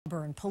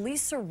Auburn,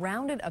 police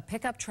surrounded a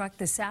pickup truck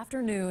this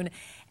afternoon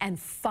and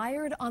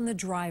fired on the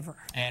driver.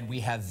 And we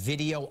have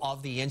video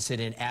of the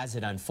incident as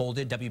it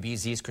unfolded.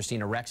 WBZ's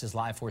Kristina is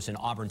live for us in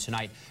Auburn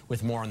tonight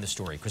with more on the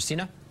story.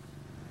 Kristina?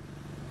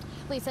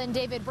 Lisa and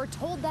David, we're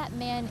told that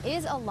man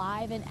is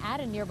alive and at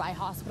a nearby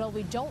hospital.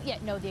 We don't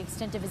yet know the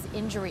extent of his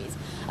injuries.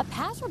 A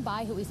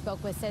passerby who we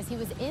spoke with says he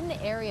was in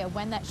the area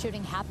when that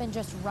shooting happened,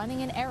 just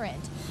running an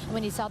errand. And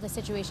when he saw the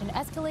situation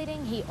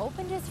escalating, he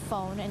opened his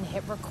phone and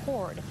hit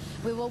record.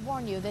 We will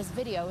warn you, this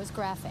video is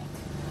graphic.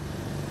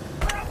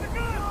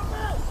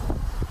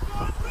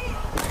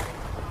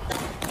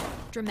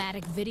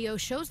 Dramatic video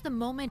shows the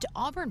moment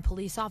Auburn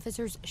police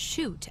officers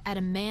shoot at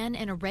a man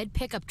in a red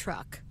pickup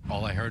truck.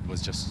 All I heard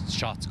was just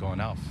shots going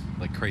off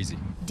like crazy.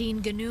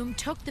 Dean Ganoom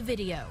took the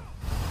video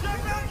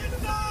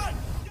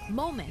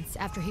moments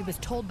after he was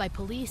told by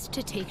police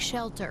to take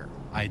shelter.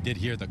 I did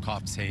hear the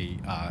cops say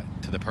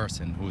to the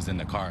person who was in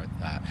the car,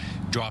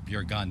 drop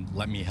your gun,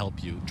 let me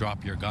help you.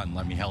 Drop your gun,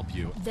 let me help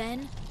you.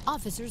 Then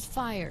officers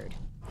fired.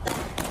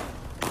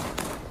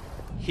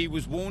 He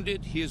was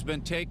wounded. He has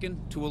been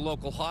taken to a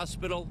local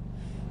hospital.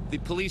 The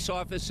police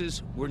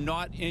officers were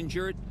not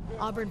injured.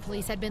 Auburn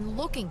police had been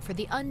looking for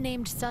the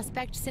unnamed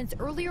suspect since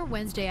earlier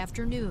Wednesday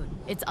afternoon.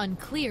 It's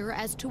unclear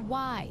as to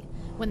why.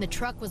 When the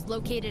truck was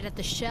located at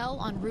the Shell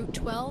on Route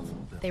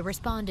 12, they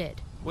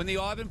responded. When the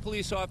Auburn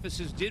police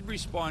officers did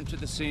respond to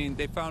the scene,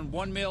 they found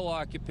one male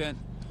occupant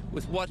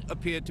with what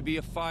appeared to be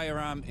a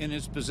firearm in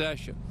his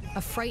possession.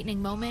 A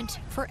frightening moment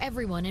for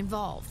everyone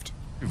involved.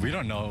 We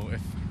don't know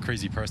if a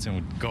crazy person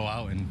would go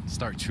out and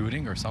start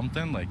shooting or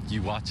something. Like,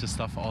 you watch this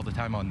stuff all the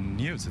time on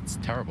the news. It's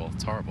terrible.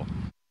 It's horrible.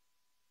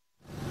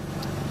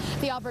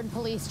 The Auburn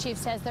police chief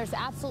says there's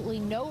absolutely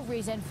no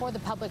reason for the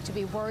public to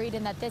be worried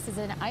and that this is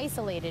an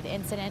isolated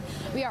incident.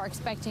 We are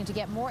expecting to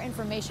get more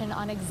information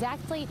on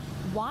exactly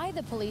why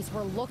the police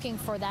were looking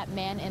for that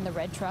man in the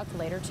red truck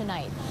later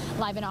tonight.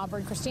 Live in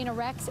Auburn, Kristina,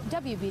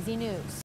 WBZ News.